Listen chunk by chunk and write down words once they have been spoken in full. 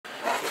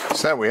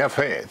So we have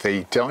here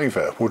the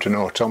Diver wooden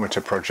automata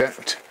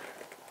project.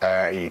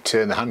 You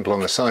turn the handle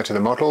on the side of the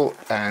model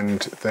and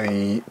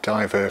the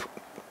diver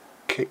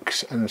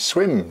kicks and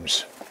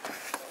swims.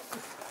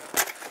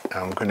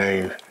 I'm going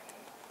to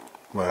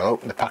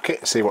open the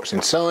packet, see what's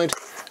inside,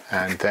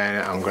 and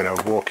then I'm going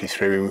to walk you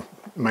through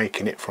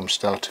making it from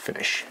start to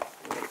finish.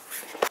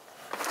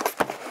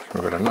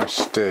 We've got a nice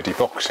sturdy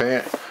box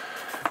here.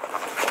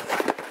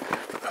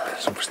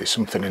 There's obviously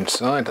something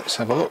inside. Let's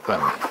have a look then.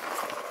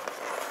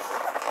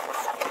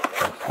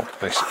 I'll pop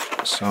this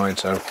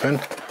sides open,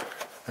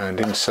 and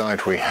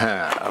inside we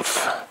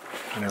have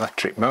an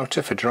electric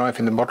motor for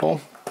driving the model,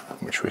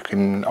 which we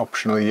can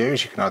optionally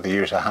use. You can either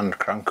use a hand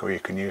crank or you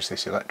can use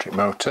this electric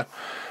motor,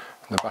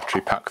 and the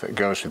battery pack that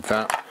goes with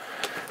that.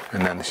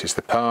 And then this is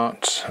the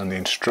parts and the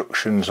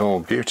instructions, all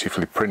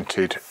beautifully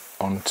printed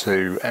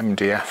onto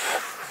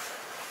MDF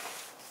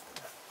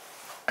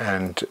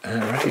and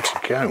ready to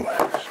go.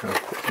 So I'll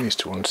put these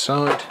to one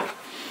side.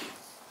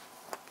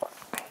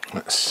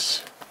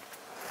 Let's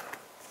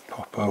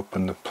pop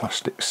open the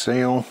plastic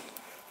seal.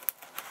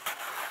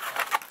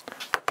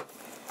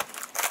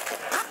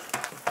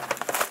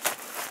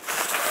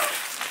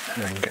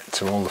 And get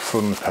to all the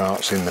fun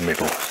parts in the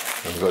middle.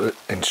 We've got an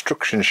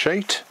instruction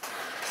sheet.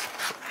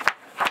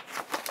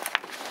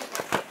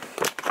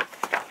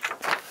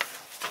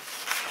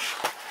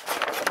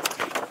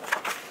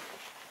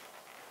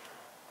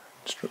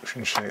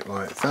 Instruction sheet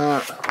like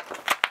that.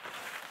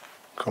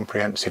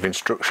 Comprehensive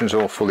instructions,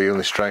 all fully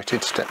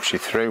illustrated, steps you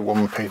through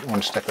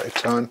one step at a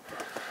time.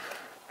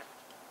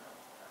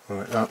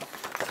 Like that.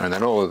 And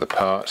then all of the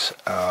parts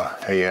are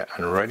here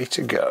and ready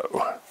to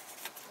go.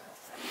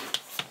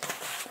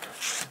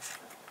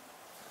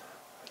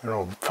 They're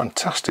all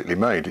fantastically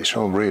made. It's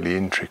all really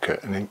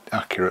intricate and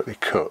accurately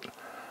cut,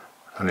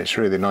 and it's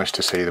really nice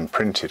to see them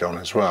printed on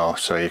as well.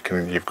 So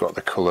you've got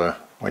the colour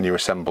when you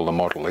assemble the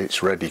model.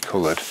 It's ready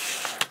coloured.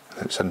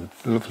 It's a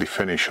lovely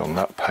finish on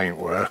that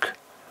paintwork.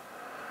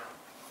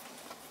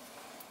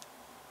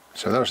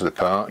 So those are the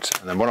parts,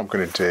 and then what I'm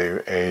going to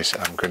do is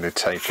I'm going to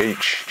take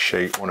each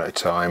sheet one at a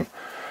time.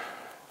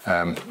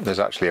 There's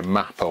actually a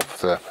map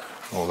of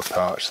all the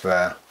parts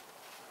there.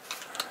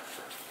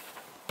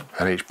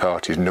 And each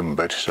part is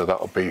numbered, so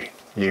that'll be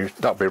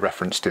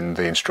referenced in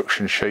the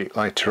instruction sheet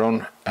later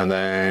on. And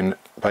then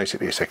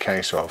basically it's a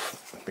case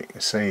of, you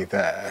can see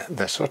there,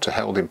 they're sort of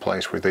held in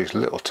place with these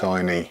little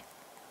tiny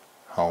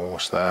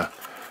holes there.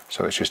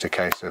 So it's just a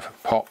case of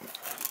pop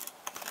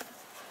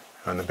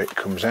and the bit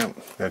comes out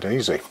dead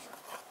easy.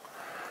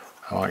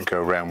 I might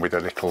go around with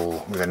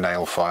a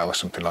nail file or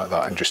something like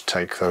that and just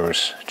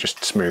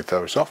smooth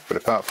those off. But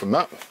apart from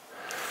that,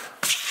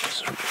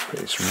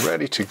 it's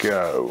ready to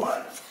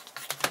go.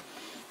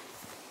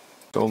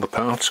 All the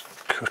parts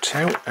cut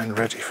out and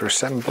ready for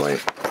assembly.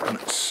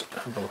 Let's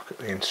have a look at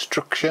the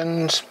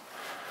instructions.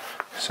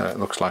 So it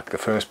looks like the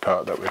first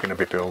part that we're going to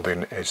be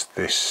building is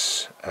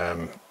this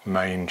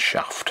main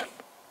shaft.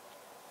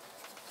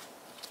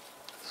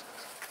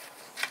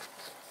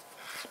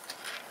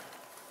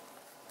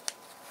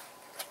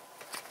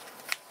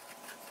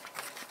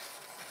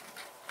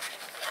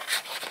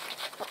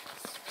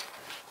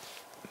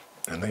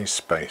 And these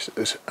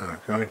spaces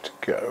are going to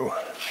go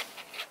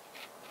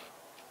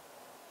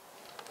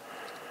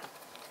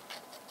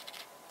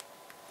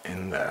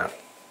in there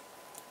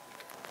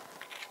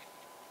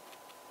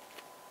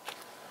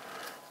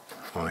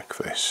like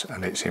this,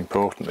 and it's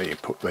important that you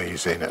put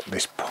these in at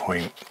this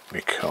point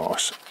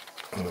because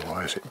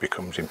otherwise it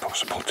becomes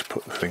impossible to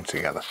put the thing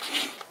together.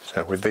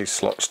 So with these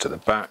slots to the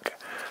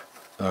back,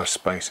 those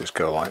spaces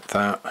go like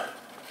that,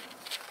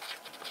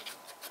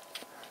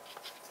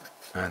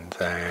 and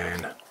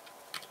then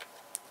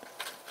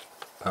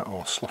that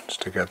all slots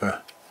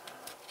together.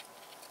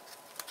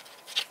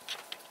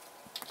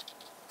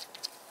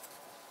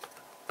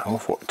 I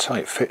love what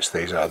tight fits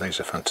these are. These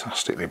are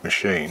fantastically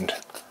machined.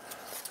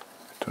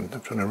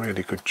 They've done a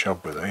really good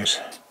job with these.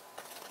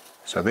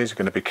 So these are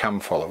going to be cam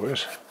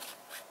followers,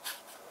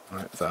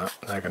 like that.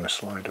 They're going to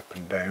slide up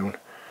and down.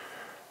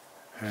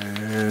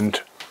 And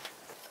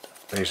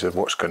these are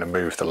what's going to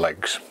move the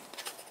legs.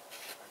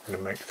 Going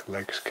to make the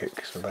legs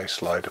kick, so they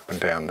slide up and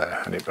down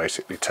there, and it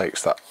basically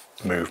takes that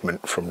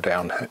movement from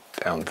down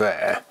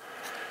there,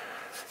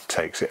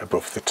 takes it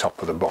above the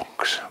top of the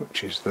box,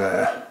 which is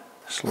there.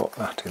 Slot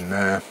that in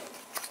there.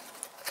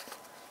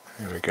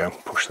 There we go.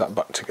 Push that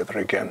back together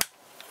again.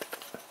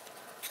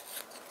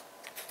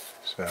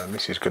 So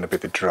this is going to be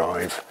the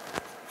drive.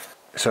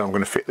 So I'm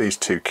going to fit these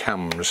two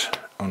cams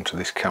onto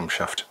this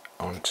camshaft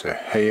onto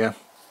here,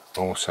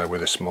 also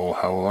with a small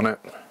hole on it,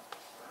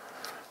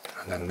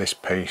 and then this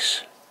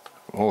piece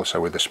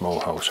also with a small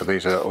hole. So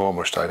these are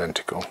almost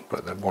identical,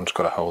 but one's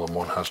got a hole and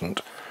one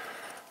hasn't.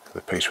 The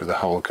piece with the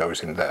hole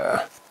goes in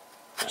there.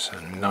 So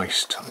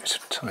nice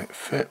tight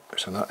fit,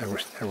 so that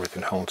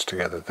everything holds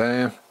together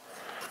there.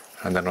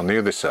 And then on the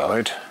other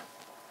side,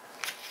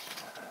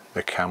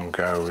 the cam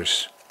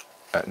goes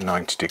at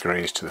 90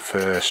 degrees to the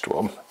first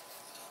one.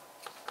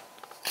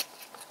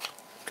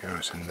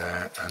 Goes in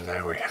there, and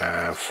there we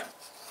have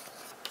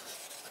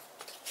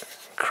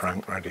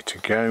crank ready to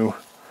go.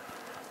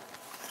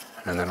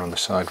 And then on the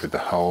side with the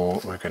hole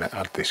we're going to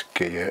add this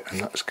gear, and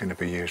that's going to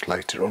be used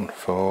later on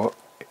for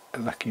a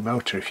lecky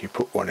motor if you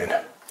put one in.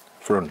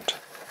 Front,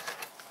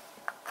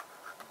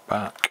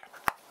 back.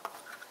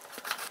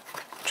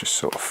 Just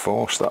sort of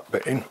force that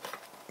bit in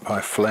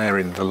by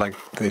flaring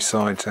the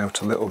sides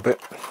out a little bit.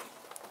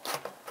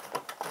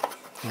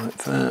 Like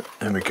that.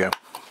 There we go.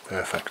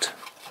 Perfect.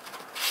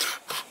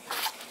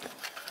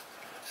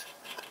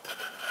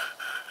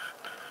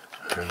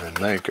 And then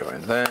they go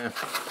in there.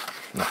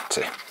 That's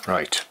it.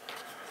 Right.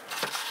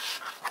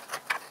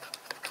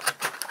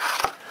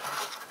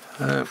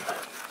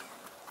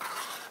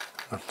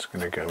 That's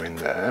going to go in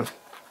there.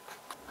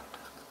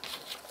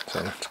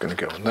 So that's going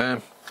to go on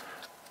there.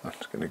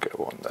 That's going to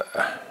go on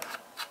there.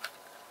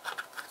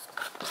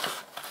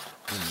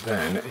 And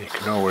then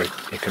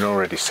you can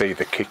already see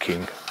the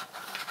kicking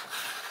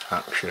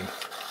action.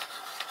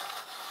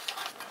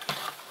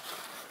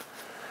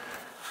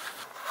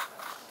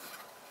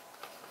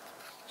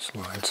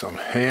 Slides on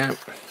here.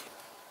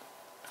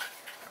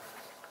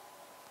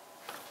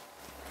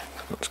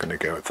 That's going to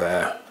go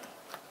there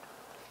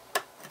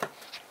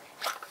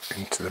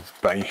into the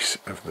base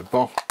of the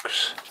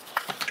box.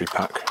 Battery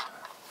pack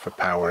for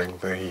powering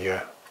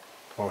the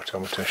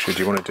automata, should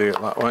you want to do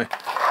it that way.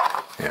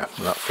 Yeah,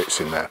 that fits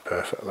in there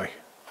perfectly.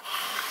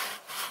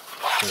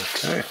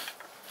 Okay.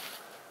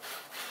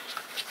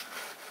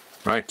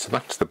 Right, so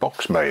that's the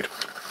box made.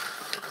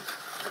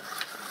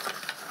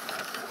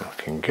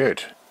 Looking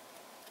good.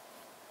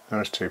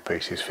 Those two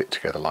pieces fit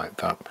together like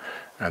that,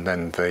 and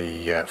then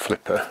the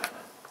flipper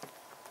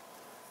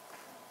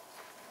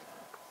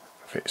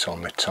fits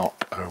on the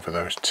top over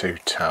those two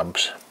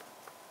tabs.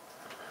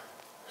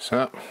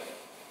 So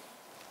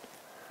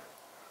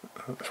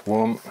that's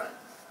one,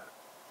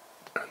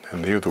 and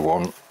then the other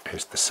one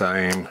is the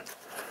same,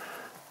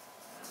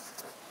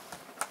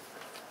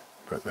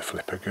 but the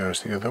flipper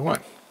goes the other way.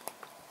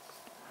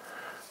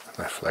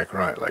 Left leg,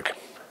 right leg.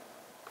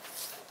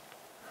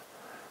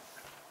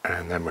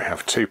 And then we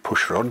have two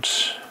push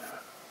rods,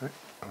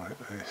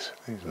 like this.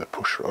 These are the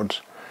push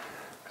rods,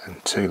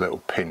 and two little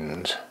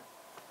pins,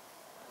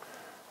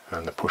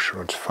 and the push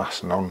rods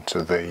fasten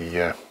onto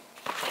the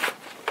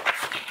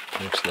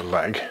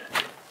leg.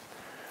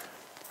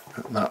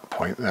 At that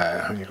point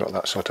there, and you've got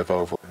that sort of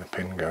oval, the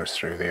pin goes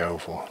through the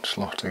oval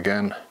slot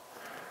again.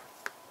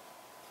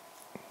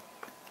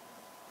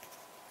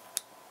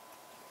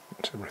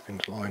 So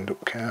everything's lined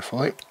up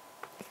carefully.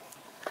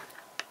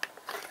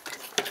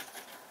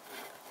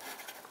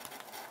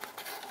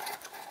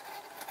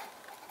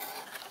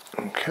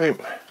 Okay,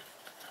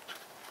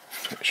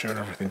 make sure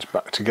everything's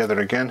back together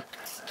again.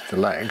 The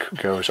leg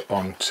goes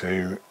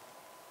onto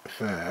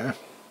there,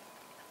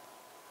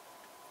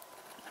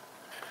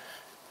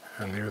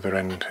 and the other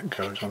end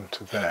goes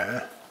onto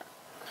there.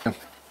 And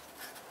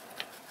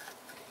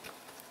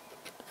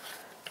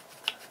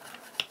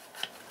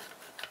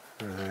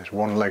there's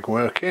one leg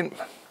working,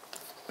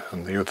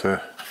 and the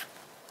other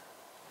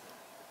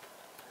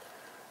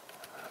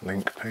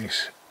link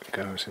piece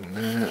goes in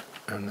there,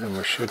 and then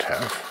we should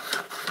have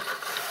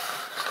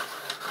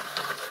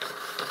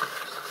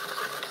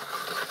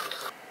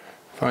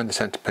find the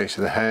centre piece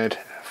of the head,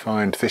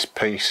 find this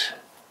piece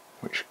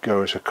which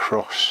goes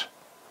across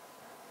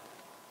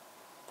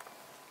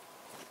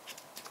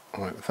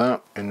like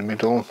that in the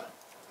middle.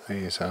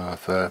 These are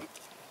the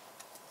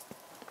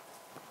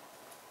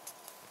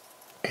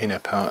inner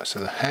parts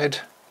of the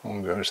head.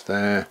 One goes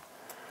there,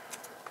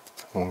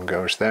 one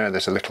goes there.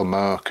 There's a little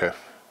marker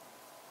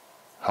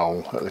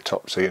hole at the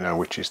top so you know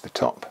which is the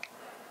top.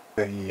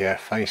 The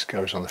face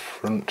goes on the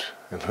front.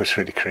 It looks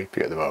really creepy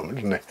at the moment,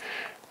 doesn't it?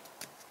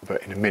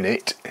 But in a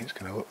minute it's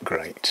going to look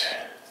great.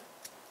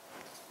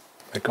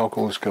 The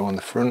goggles go on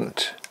the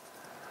front.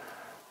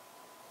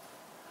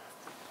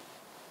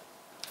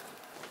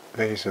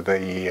 These are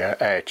the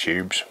air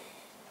tubes,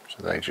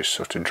 so they just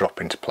sort of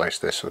drop into place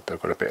there, so they've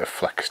got a bit of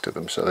flex to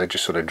them, so they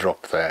just sort of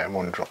drop there, and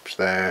one drops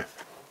there.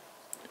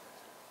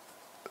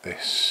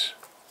 This,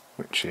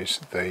 which is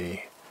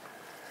the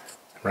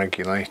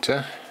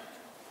regulator.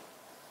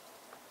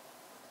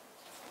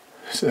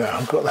 So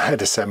I've got the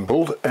head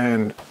assembled,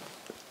 and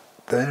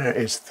there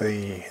is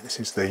this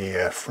is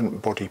the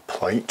front body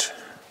plate.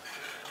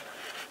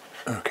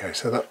 Okay,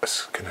 so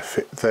that's going to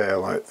fit there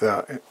like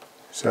that.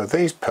 So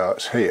these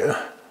parts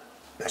here,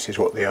 this is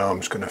what the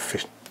arm's going to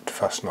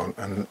fasten on,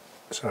 and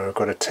so I've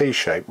got a T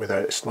shape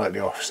without it slightly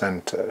off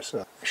centre.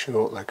 So the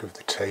short leg of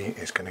the T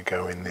is going to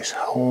go in this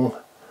hole.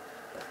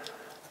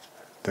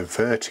 The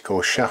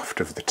vertical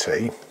shaft of the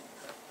T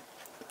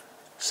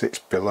sits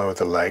below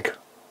the leg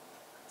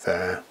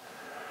there.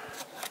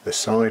 The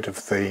side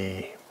of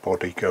the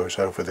body goes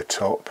over the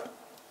top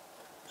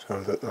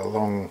so that the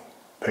long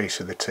piece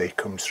of the T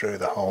comes through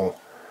the hole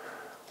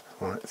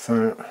like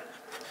that,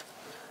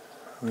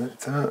 like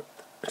that.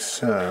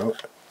 So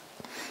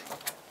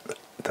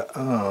the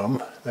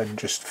arm then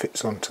just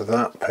fits onto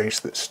that piece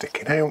that's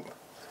sticking out,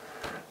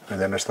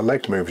 and then as the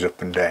leg moves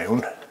up and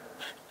down,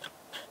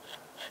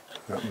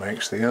 that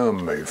makes the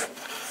arm move.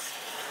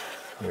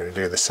 I'm going to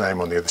do the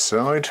same on the other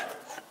side.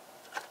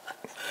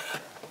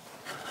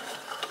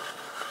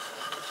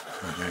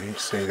 And you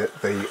see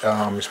that the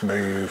arms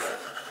move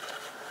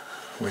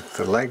with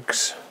the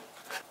legs.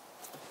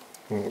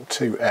 And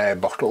 2 air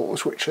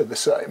bottles which are the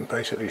same,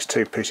 basically it's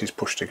 2 pieces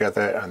pushed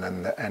together and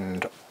then the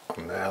end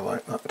on there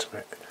like that.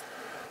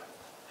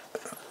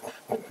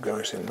 What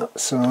goes in that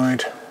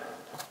side,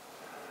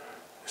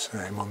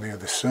 same on the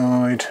other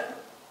side.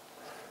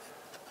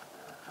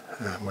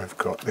 And we've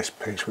got this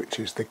piece which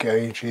is the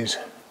gauges,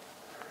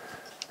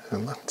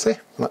 and that's it,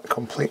 that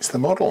completes the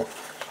model.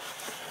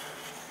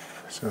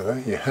 So there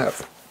you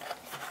have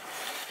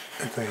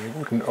the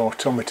wooden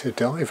Automata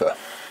diver.